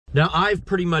Now, I've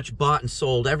pretty much bought and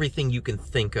sold everything you can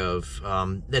think of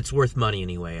that's worth money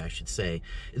anyway, I should say.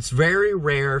 It's very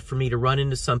rare for me to run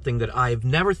into something that I've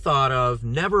never thought of,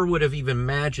 never would have even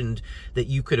imagined that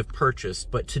you could have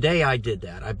purchased. But today I did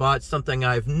that. I bought something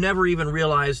I've never even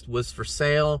realized was for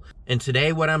sale. And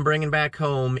today what I'm bringing back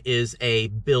home is a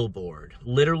billboard,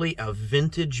 literally a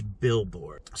vintage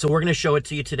billboard. So we're going to show it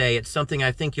to you today. It's something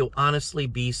I think you'll honestly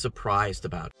be surprised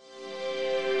about.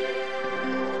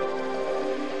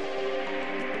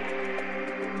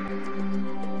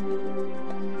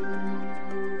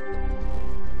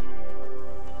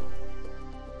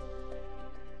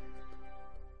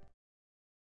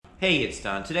 Hey, it's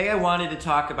Don. Today I wanted to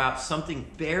talk about something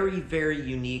very, very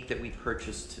unique that we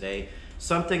purchased today.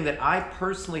 Something that I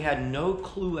personally had no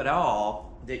clue at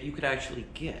all that you could actually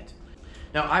get.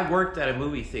 Now, I worked at a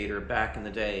movie theater back in the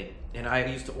day, and I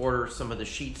used to order some of the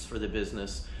sheets for the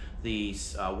business, the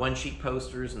one-sheet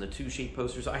posters and the two-sheet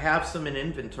posters. I have some in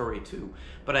inventory too,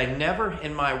 but I never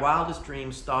in my wildest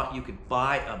dreams thought you could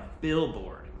buy a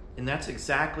billboard. And that's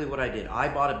exactly what I did.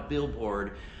 I bought a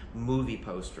billboard movie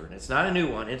poster, and it's not a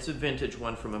new one, it's a vintage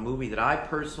one from a movie that I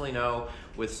personally know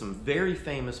with some very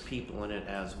famous people in it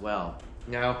as well.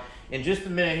 Now, in just a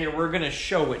minute here, we're going to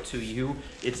show it to you.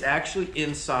 It's actually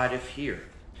inside of here.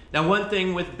 Now, one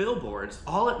thing with billboards,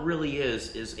 all it really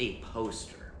is a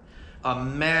poster, a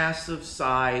massive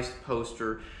sized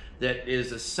poster that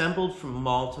is assembled from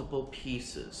multiple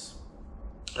pieces.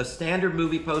 A standard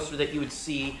movie poster that you would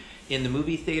see in the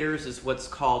movie theaters is what's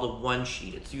called a one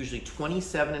sheet. It's usually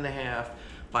 27.5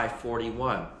 by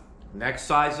 41. Next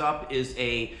size up is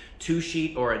a two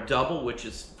sheet or a double, which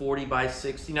is 40 by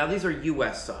 60. Now these are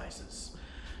US sizes.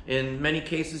 In many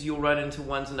cases you'll run into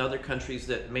ones in other countries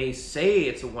that may say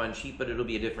it's a one sheet, but it'll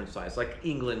be a different size, like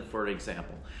England for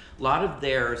example. A lot of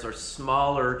theirs are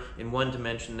smaller in one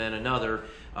dimension than another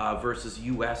versus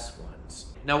US ones.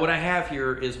 Now what I have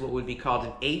here is what would be called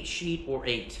an 8 sheet or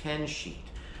a 10 sheet.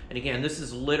 And again, this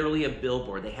is literally a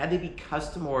billboard. They had to be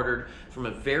custom ordered from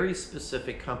a very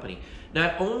specific company.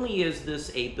 Not only is this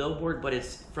a billboard, but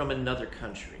it's from another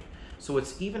country. So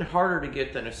it's even harder to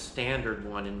get than a standard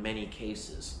one in many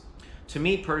cases. To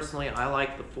me personally, I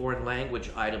like the foreign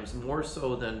language items more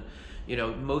so than, you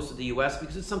know, most of the US,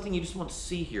 because it's something you just won't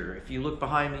see here. If you look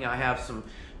behind me, I have some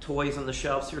toys on the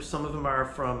shelves here. Some of them are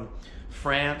from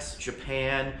France,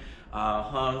 Japan,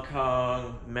 Hong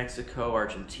Kong, Mexico,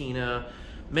 Argentina,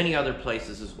 many other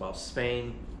places as well,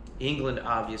 Spain, England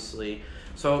obviously.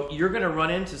 So you're gonna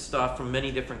run into stuff from many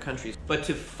different countries. But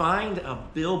to find a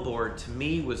billboard to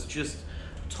me was just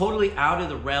totally out of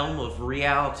the realm of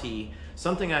reality,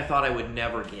 something I thought I would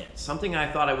never get, something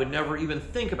I thought I would never even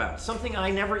think about, something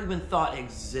I never even thought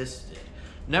existed.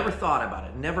 Never thought about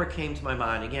it, never came to my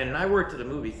mind again. And I worked at a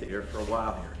movie theater for a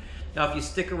while here. Now if you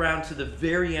stick around to the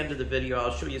very end of the video,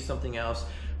 I'll show you something else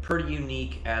pretty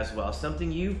unique as well,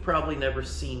 something you've probably never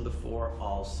seen before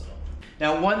also.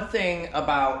 Now one thing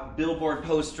about billboard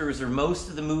posters or most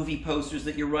of the movie posters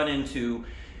that you run into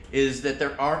is that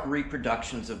there aren't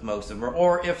reproductions of most of them,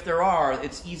 or if there are,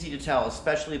 it's easy to tell,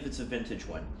 especially if it's a vintage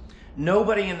one.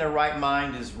 Nobody in their right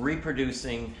mind is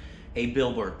reproducing a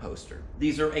billboard poster.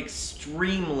 These are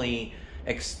extremely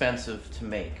expensive to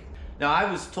make. Now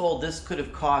I was told this could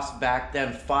have cost back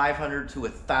then $500 to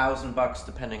 $1,000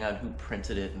 depending on who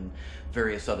printed it and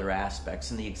various other aspects,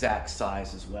 and the exact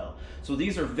size as well. So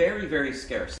these are very, very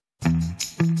scarce.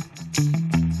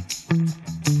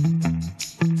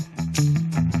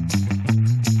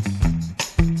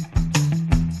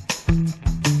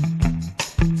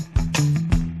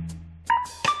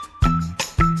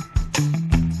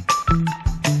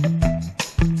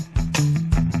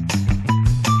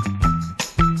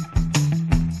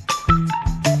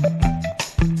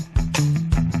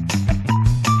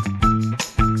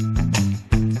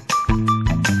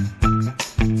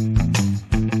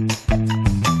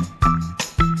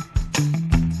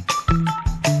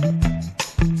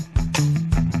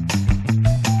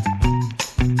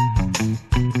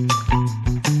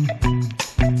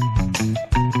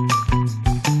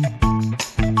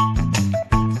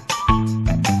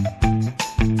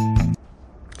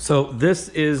 So this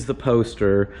is the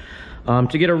poster.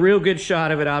 To get a real good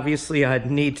shot of it, obviously I'd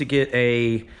need to get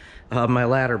my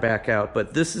ladder back out,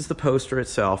 but this is the poster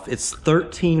itself. It's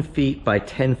 13 feet by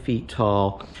 10 feet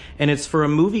tall, and it's for a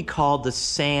movie called The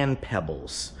Sand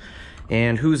Pebbles.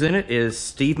 And who's in it is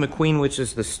Steve McQueen, which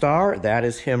is the star. That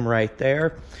is him right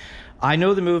there. I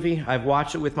know the movie. I've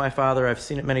watched it with my father. I've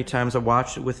seen it many times. I've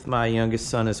watched it with my youngest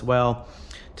son as well.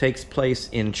 Takes place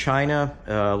in China.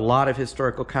 A lot of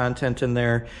historical content in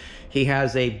there. He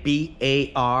has a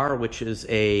BAR, which is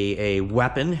a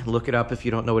weapon. Look it up if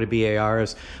you don't know what a BAR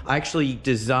is. I actually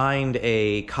designed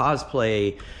a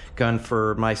cosplay gun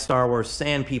for my Star Wars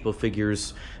Sand People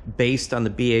figures based on the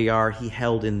BAR he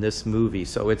held in this movie.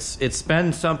 So it's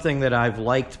been something that I've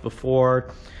liked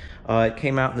before. It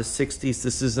came out in the 60s.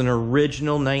 This is an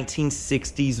original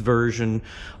 1960s version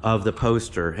of the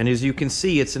poster. And as you can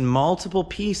see, it's in multiple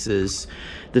pieces.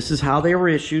 This is how they were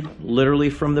issued, literally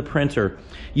from the printer.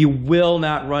 You will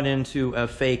not run into a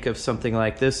fake of something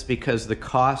like this because the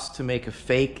cost to make a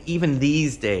fake, even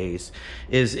these days,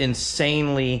 is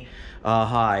insanely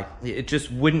high. It just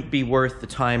wouldn't be worth the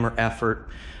time or effort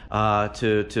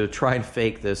to try and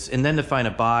fake this, and then to find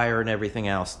a buyer and everything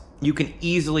else. You can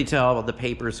easily tell the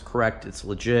paper's correct, it's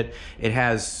legit. It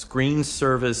has screen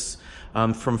service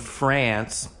from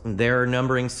France, their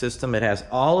numbering system. It has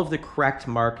all of the correct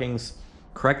markings,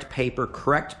 correct paper,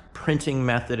 correct printing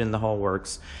method in the whole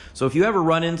works. So if you ever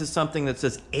run into something that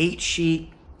says 8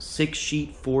 sheet, 6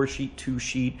 sheet, 4 sheet, 2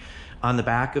 sheet on the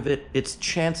back of it, it's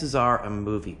chances are a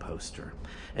movie poster.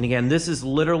 And again, this is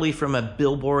literally from a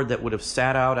billboard that would have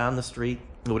sat out on the street.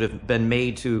 It would have been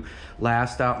made to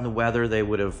last out in the weather. They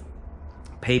would have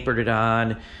papered it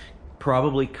on,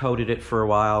 probably coated it for a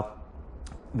while.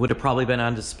 Would have probably been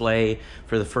on display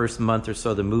for the first month or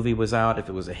so the movie was out. If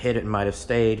it was a hit, it might have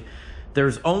stayed.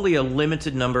 There's only a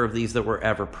limited number of these that were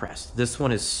ever pressed. This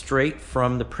one is straight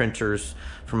from the printers,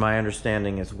 from my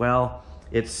understanding as well.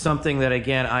 It's something that,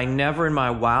 again, I never in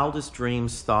my wildest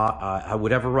dreams thought I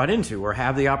would ever run into or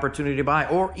have the opportunity to buy.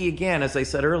 Or, again, as I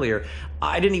said earlier,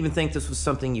 I didn't even think this was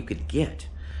something you could get.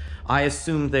 I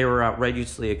assumed they were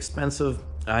outrageously expensive.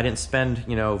 I didn't spend,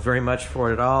 very much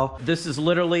for it at all. This is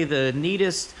literally the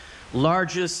neatest,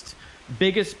 largest,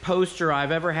 biggest poster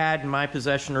I've ever had in my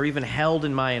possession or even held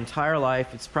in my entire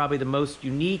life. It's probably the most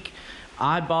unique,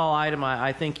 oddball item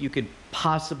I think you could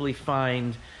possibly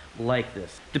find like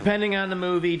this. Depending on the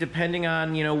movie, depending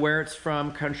on, where it's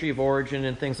from, country of origin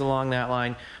and things along that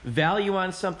line, value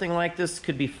on something like this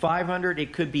could be $500,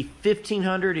 it could be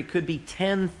 $1,500, it could be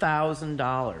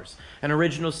 $10,000. An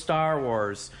original Star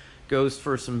Wars goes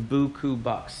for some buku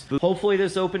bucks. Hopefully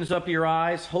this opens up your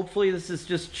eyes. Hopefully this is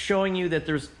just showing you that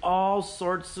there's all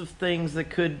sorts of things that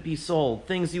could be sold.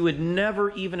 Things you would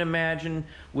never even imagine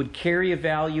would carry a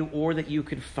value or that you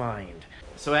could find.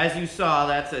 So as you saw,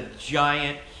 that's a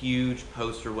giant, huge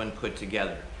poster when put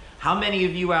together. How many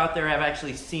of you out there have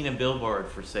actually seen a billboard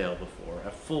for sale before?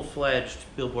 A full-fledged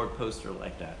billboard poster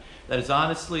like that? That is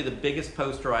honestly the biggest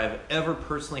poster I've ever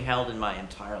personally held in my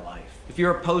entire life. If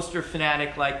you're a poster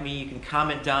fanatic like me, you can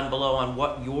comment down below on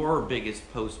what your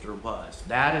biggest poster was.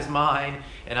 That is mine,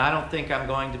 and I don't think I'm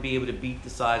going to be able to beat the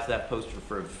size of that poster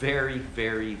for a very,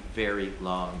 very, very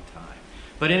long time.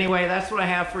 But anyway, that's what I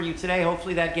have for you today.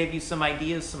 Hopefully that gave you some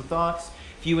ideas, some thoughts.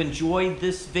 If you enjoyed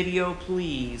this video,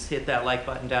 please hit that like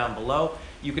button down below.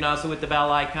 You can also hit the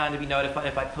bell icon to be notified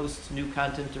if I post new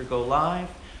content or go live.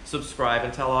 Subscribe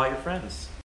and tell all your friends.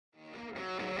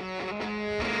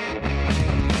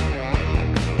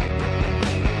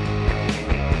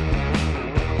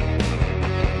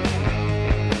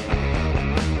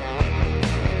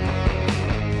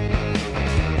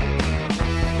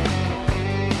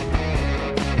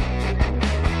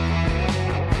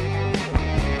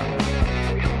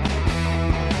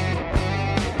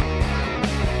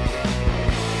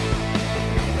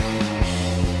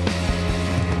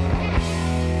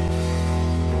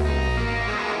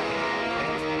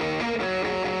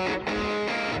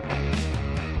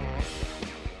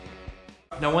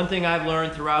 Now, one thing I've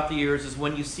learned throughout the years is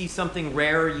when you see something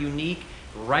rare or unique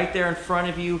right there in front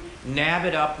of you, nab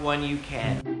it up when you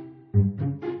can.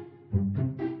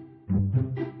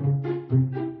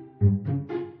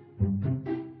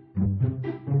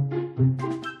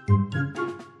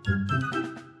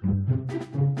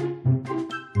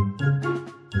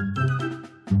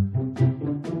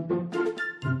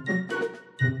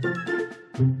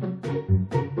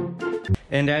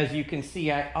 And as you can see,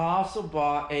 I also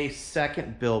bought a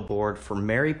second billboard for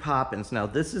Mary Poppins. Now,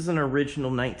 this is an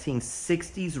original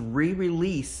 1960s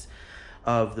re-release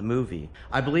of the movie.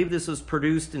 I believe this was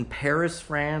produced in Paris,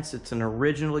 France. It's an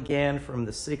original again from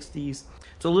the 60s.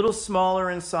 It's a little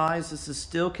smaller in size. This is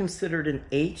still considered an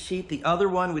 8 sheet. The other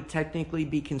one would technically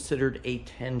be considered a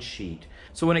 10 sheet.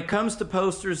 So when it comes to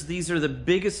posters, these are the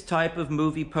biggest type of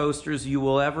movie posters you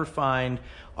will ever find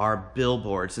are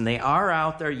billboards. And they are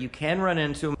out there. You can run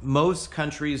into them. Most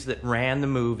countries that ran the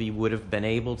movie would have been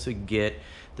able to get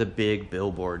the big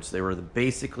billboards. They were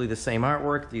basically the same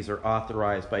artwork. These are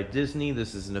authorized by Disney.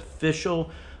 This is an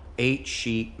official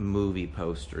 8-sheet movie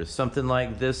posters. Something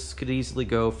like this could easily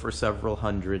go for several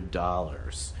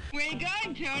 $100s. Where you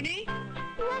going, Tony?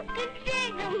 Look at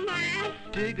Digger, Ma.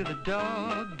 Digger the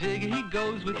dog, Digger, he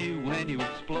goes with you when you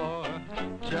explore.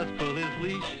 Just pull his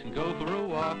leash and go for a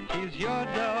walk. He's your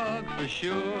dog for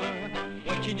sure.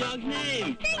 What's your dog's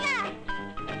name? Digger.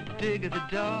 Digger the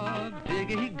dog,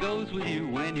 Digger, he goes with you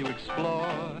when you explore.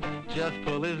 Just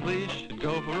pull his leash and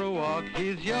go for a walk.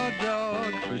 He's your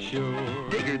dog for sure.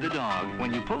 Digger the dog,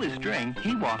 when you pull his string,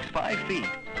 he walks 5 feet.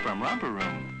 From Romper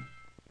Room.